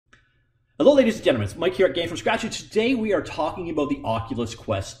Hello ladies and gentlemen, it's Mike here at Game From Scratch, and today we are talking about the Oculus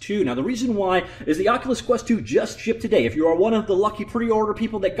Quest 2. Now the reason why is the Oculus Quest 2 just shipped today. If you are one of the lucky pre-order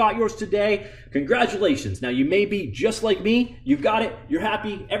people that got yours today, congratulations. Now you may be just like me, you've got it, you're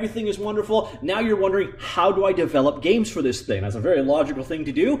happy, everything is wonderful. Now you're wondering, how do I develop games for this thing? That's a very logical thing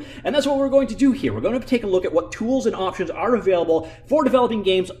to do, and that's what we're going to do here. We're going to take a look at what tools and options are available for developing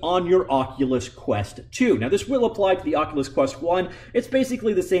games on your Oculus Quest 2. Now this will apply to the Oculus Quest 1. It's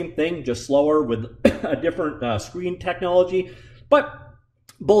basically the same thing, just slower with a different screen technology, but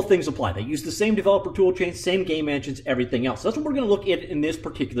both things apply. They use the same developer toolchain, same game engines, everything else. That's what we're going to look at in this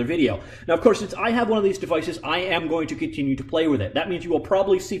particular video. Now, of course, since I have one of these devices, I am going to continue to play with it. That means you will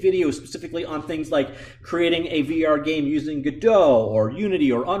probably see videos specifically on things like creating a VR game using Godot or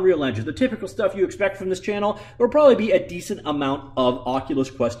Unity or Unreal Engine, the typical stuff you expect from this channel. There will probably be a decent amount of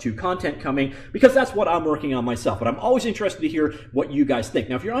Oculus Quest 2 content coming because that's what I'm working on myself. But I'm always interested to hear what you guys think.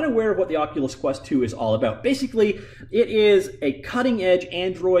 Now, if you're unaware of what the Oculus Quest 2 is all about, basically, it is a cutting-edge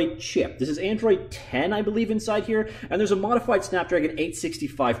Android chip. This is Android 10, I believe, inside here, and there's a modified Snapdragon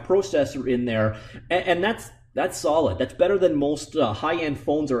 865 processor in there, and that's solid. That's better than most high-end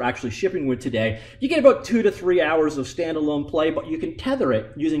phones are actually shipping with today. You get about 2 to 3 hours of standalone play, but you can tether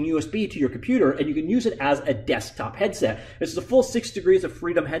it using USB to your computer, and you can use it as a desktop headset. It's a full 6 degrees of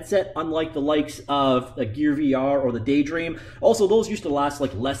freedom headset, unlike the likes of the Gear VR or the Daydream. Also, those used to last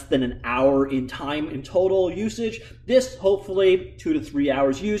like less than an hour in time in total usage. This, hopefully, 2 to 3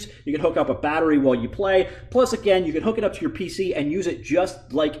 hours use. You can hook up a battery while you play. Plus, again, you can hook it up to your PC and use it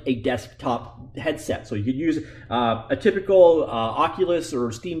just like a desktop headset. So you could use a typical Oculus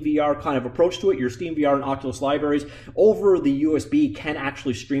or Steam VR kind of approach to it. Your Steam VR and Oculus libraries over the USB can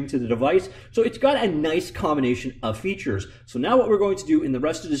actually stream to the device. So it's got a nice combination of features. So now what we're going to do in the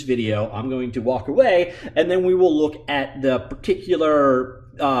rest of this video, I'm going to walk away and then we will look at the particular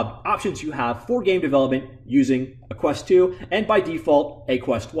options you have for game development using a Quest 2 and by default a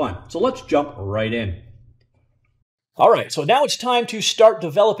Quest 1. So let's jump right in. All right, so now it's time to start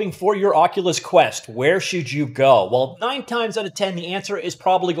developing for your Oculus Quest. Where should you go? Well, 9 times out of 10, the answer is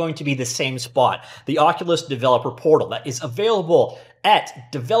probably going to be the same spot, the Oculus Developer Portal that is available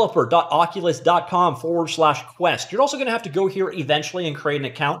at developer.oculus.com/quest. You're also going to have to go here eventually and create an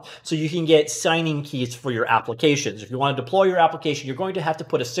account so you can get signing keys for your applications. If you want to deploy your application, you're going to have to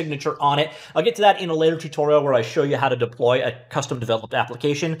put a signature on it. I'll get to that in a later tutorial where I show you how to deploy a custom developed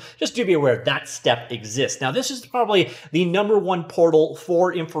application. Just to be aware that step exists. Now, this is probably the #1 portal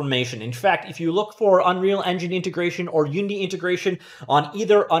for information. In fact, if you look for Unreal Engine integration or Unity integration on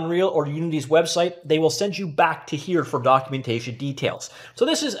either Unreal or Unity's website, they will send you back to here for documentation details. So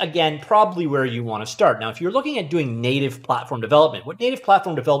this is, again, probably where you want to start. Now, if you're looking at doing native platform development, what native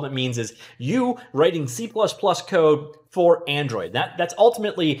platform development means is you writing C++ code for Android. That's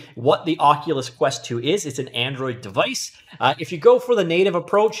ultimately what the Oculus Quest 2 is. It's an Android device. If you go for the native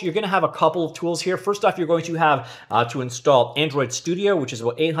approach, you're going to have a couple of tools here. First off, you're going to have to install Android Studio, which is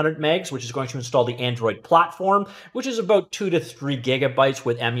about 800 megs, which is going to install the Android platform, which is about 2 to 3 gigabytes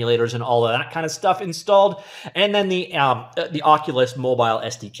with emulators and all of that kind of stuff installed. And then the Oculus Mobile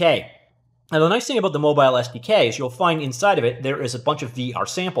SDK. Now, the nice thing about the mobile SDK is you'll find inside of it, there is a bunch of VR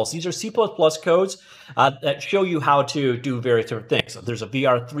samples. These are C++ codes that show you how to do various different things. So there's a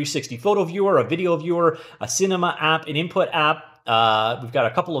VR 360 photo viewer, a video viewer, a cinema app, an input app. We've got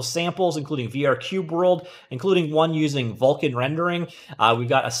a couple of samples, including VR Cube World, including one using Vulkan rendering. We've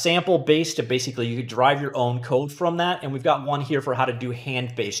got a sample base to basically you could drive your own code from that. And we've got one here for how to do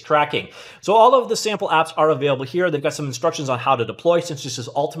hand-based tracking. So all of the sample apps are available here. They've got some instructions on how to deploy. Since this is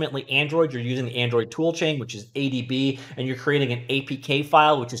ultimately Android, you're using the Android toolchain, which is ADB, and you're creating an APK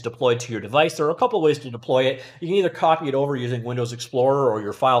file, which is deployed to your device. There are a couple of ways to deploy it. You can either copy it over using Windows Explorer or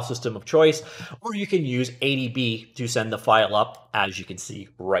your file system of choice, or you can use ADB to send the file up, as you can see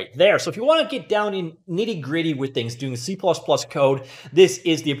right there. So if you want to get down in nitty-gritty with things, doing C++ code, this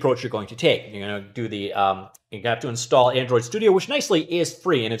is the approach you're going to take. You're going to do the, you have to install Android Studio, which nicely is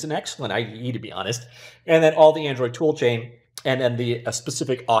free, and it's an excellent IDE, to be honest. And then all the Android toolchain, and then the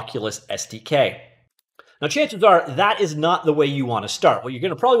specific Oculus SDK. Now, chances are that is not the way you want to start. What you're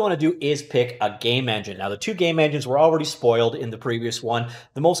going to probably want to do is pick a game engine. Now, the 2 game engines were already spoiled in the previous one.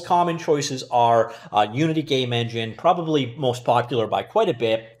 The most common choices are Unity game engine, probably most popular by quite a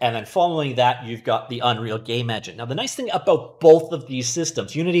bit, and then following that, you've got the Unreal game engine. Now, the nice thing about both of these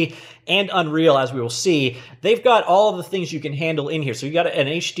systems, Unity and Unreal, as we will see, they've got all of the things you can handle in here. So you got an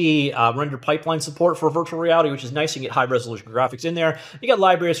HD render pipeline support for virtual reality, which is nice. You get high-resolution graphics in there. You got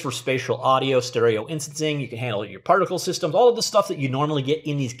libraries for spatial audio, stereo instancing, sensing, you can handle your particle systems, all of the stuff that you normally get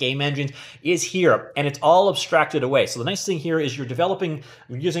in these game engines is here, and it's all abstracted away. So the nice thing here is you're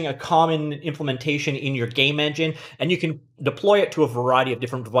using a common implementation in your game engine, and you can deploy it to a variety of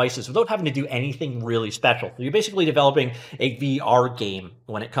different devices without having to do anything really special. So you're basically developing a VR game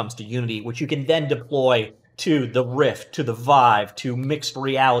when it comes to Unity, which you can then deploy to the Rift, to the Vive, to mixed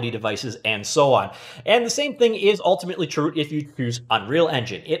reality devices, and so on. And the same thing is ultimately true if you choose Unreal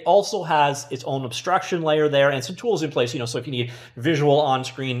Engine. It also has its own abstraction layer there and some tools in place, so if you need visual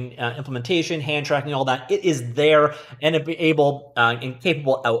on-screen implementation, hand tracking, all that, it is there and able and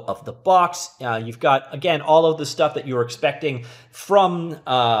capable out of the box. You've got, again, all of the stuff that you're expecting from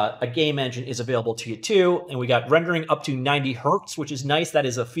a game engine is available to you too. And we got rendering up to 90 Hertz, which is nice. That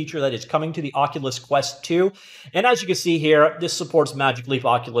is a feature that is coming to the Oculus Quest 2. And as you can see here, this supports Magic Leap,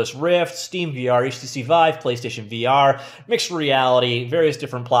 Oculus Rift, Steam VR, HTC Vive, PlayStation VR, mixed reality, various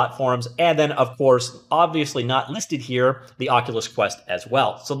different platforms, and then, of course, obviously not listed here, the Oculus Quest as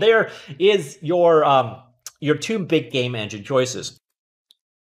well. So there is your two big game engine choices.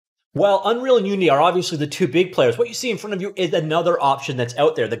 While Unreal and Unity are obviously the two big players, what you see in front of you is another option that's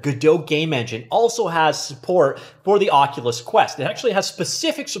out there. The Godot game engine also has support for the Oculus Quest. It actually has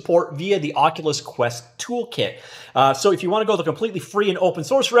specific support via the Oculus Quest toolkit. So if you want to go the completely free and open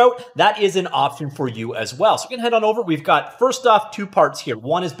source route, that is an option for you as well. So we can head on over. We've got, first off, two parts here.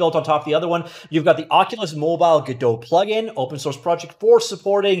 One is built on top of the other one. You've got the Oculus Mobile Godot plugin, open source project for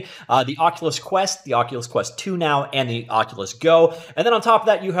supporting the Oculus Quest 2 now, and the Oculus Go. And then on top of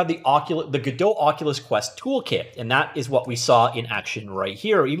that, you have the Godot Oculus Quest toolkit, and that is what we saw in action right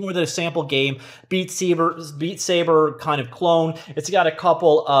here. Even with a sample game, Beat Saber kind of clone, it's got a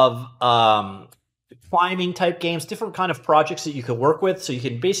couple of climbing type games, different kind of projects that you can work with, so you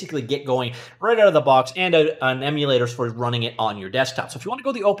can basically get going right out of the box, and an emulator for running it on your desktop. So if you want to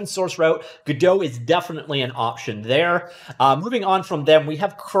go the open source route, Godot is definitely an option there. Moving on from them, we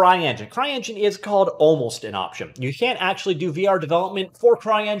have CryEngine. CryEngine is called almost an option. You can't actually do VR development for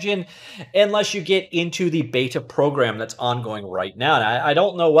CryEngine unless you get into the beta program that's ongoing right now. And I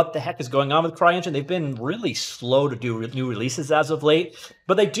don't know what the heck is going on with CryEngine. They've been really slow to do new releases as of late,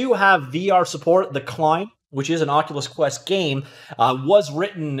 but they do have VR support. The Climb, which is an Oculus Quest game, was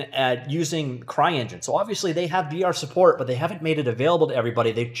written using CryEngine. So obviously they have VR support, but they haven't made it available to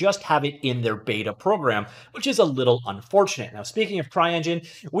everybody. They just have it in their beta program, which is a little unfortunate. Now, speaking of CryEngine,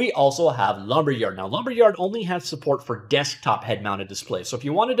 we also have Lumberyard. Now, Lumberyard only has support for desktop head-mounted displays. So if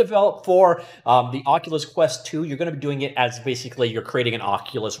you want to develop for the Oculus Quest 2, you're going to be doing it as basically you're creating an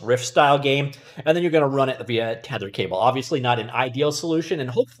Oculus Rift-style game, and then you're going to run it via tethered cable. Obviously not an ideal solution, and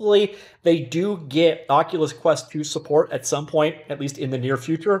hopefully they do get Oculus Quest 2 support at some point, at least in the near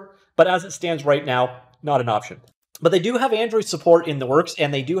future. But as it stands right now, not an option. But they do have Android support in the works,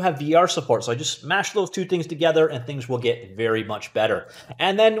 and they do have VR support. So I just smash those two things together, and things will get very much better.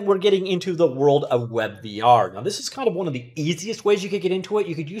 And then we're getting into the world of web VR. Now, this is kind of one of the easiest ways you could get into it.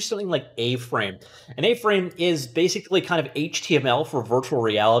 You could use something like A-Frame. And A-Frame is basically kind of HTML for virtual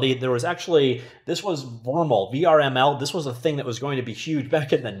reality. This was VRML, VRML. This was a thing that was going to be huge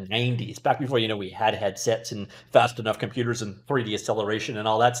back in the 90s, back before, we had headsets and fast enough computers and 3D acceleration and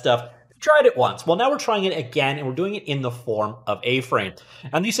all that stuff. Tried it once. Well, now we're trying it again, and we're doing it in the form of A-Frame.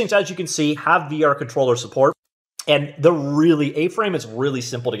 And these things, as you can see, have VR controller support. And A-Frame is really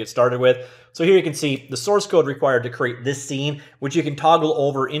simple to get started with. So here you can see the source code required to create this scene, which you can toggle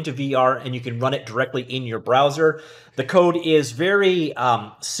over into VR, and you can run it directly in your browser. The code is very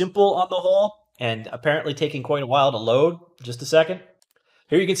simple on the whole, and apparently taking quite a while to load. Just a second.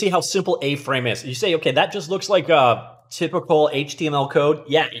 Here you can see how simple A-Frame is. You say, okay, that just looks like a typical HTML code.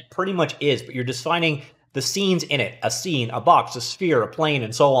 Yeah, it pretty much is, but you're defining the scenes in it, a scene, a box, a sphere, a plane,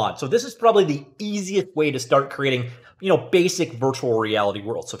 and so on. So this is probably the easiest way to start creating, basic virtual reality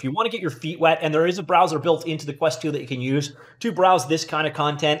worlds. So if you want to get your feet wet, and there is a browser built into the Quest 2 that you can use to browse this kind of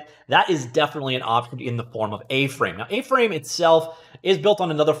content, that is definitely an option in the form of A-Frame. Now, A-Frame itself is built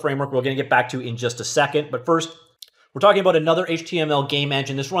on another framework we're going to get back to in just a second, but first, we're talking about another HTML game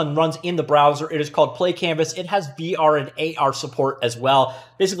engine. This one runs in the browser. It is called Play Canvas. It has VR and AR support as well.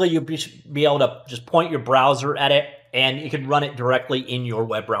 Basically, you'll be able to just point your browser at it, and you can run it directly in your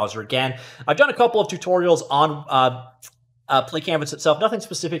web browser again. I've done a couple of tutorials on Play Canvas itself, nothing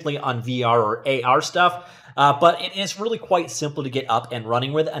specifically on VR or AR stuff, but it is really quite simple to get up and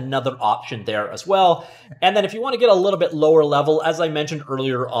running with. Another option there as well. And then if you want to get a little bit lower level, as I mentioned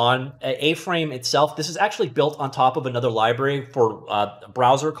earlier on, A-Frame itself, this is actually built on top of another library for a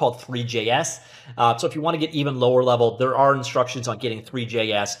browser called 3JS. So if you want to get even lower level, there are instructions on getting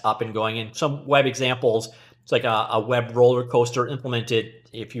 3JS up and going, and some web examples It's like a web roller coaster implemented.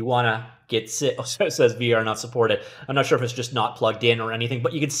 If you want to get sick, oh, so it says VR not supported. I'm not sure if it's just not plugged in or anything,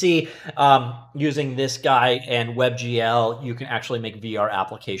 but you can see using this guy and WebGL, you can actually make VR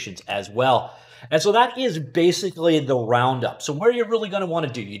applications as well. And so that is basically the roundup. So where you're really going to want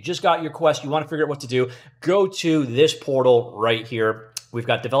to do, you just got your Quest, you want to figure out what to do, go to this portal right here. We've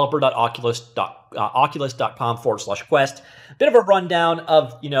got developer.oculus.com/quest. Bit of a rundown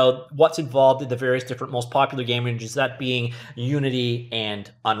of, what's involved in the various different most popular game engines, that being Unity and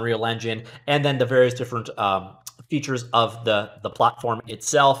Unreal Engine, and then the various different features of the platform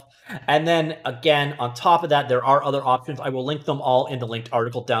itself. And then again, on top of that, there are other options. I will link them all in the linked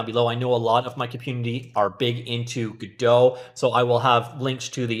article down below. I know a lot of my community are big into Godot, so I will have links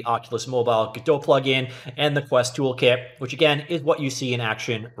to the Oculus Mobile Godot plugin and the Quest toolkit, which again is what you see in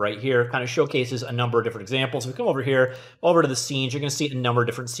action right here. Kind of showcases a number of different examples. If we come over here, over to the scenes, you're going to see a number of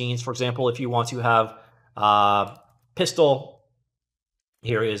different scenes. For example, if you want to have pistol,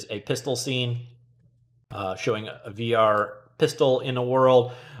 here is a pistol scene showing a VR pistol in a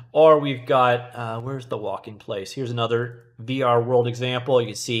world. Or we've got, where's the walk-in place? Here's another VR world example. You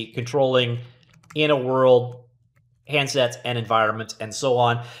can see controlling in a world, handsets and environments and so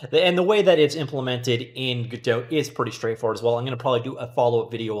on. And the way that it's implemented in Godot is pretty straightforward as well. I'm going to probably do a follow-up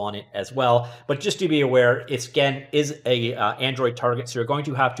video on it as well. But just to be aware, it's again is a Android target, so you're going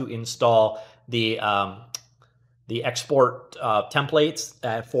to have to install the export templates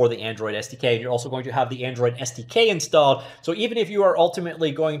for the Android SDK. And you're also going to have the Android SDK installed. So even if you are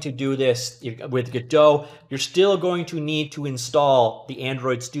ultimately going to do this with Godot, you're still going to need to install the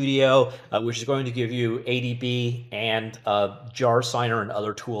Android Studio, which is going to give you ADB and jar signer and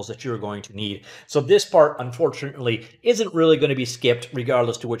other tools that you're going to need. So this part, unfortunately, isn't really going to be skipped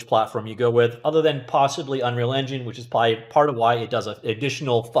regardless to which platform you go with, other than possibly Unreal Engine, which is probably part of why it does an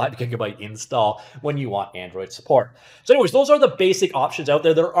additional 5 GB install when you want Android support. So anyways, those are the basic options out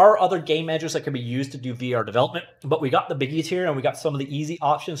there. There are other game engines that can be used to do VR development, but we got the biggies here, and we got some of the easy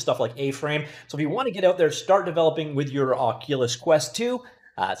options, stuff like A-Frame. So if you want to get out there, start developing with your Oculus Quest 2,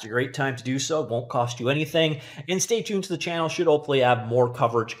 it's a great time to do so. It won't cost you anything. And stay tuned to the channel. Should hopefully have more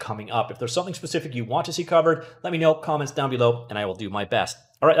coverage coming up. If there's something specific you want to see covered, let me know. Comments down below, and I will do my best.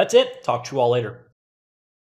 All right, that's it. Talk to you all later.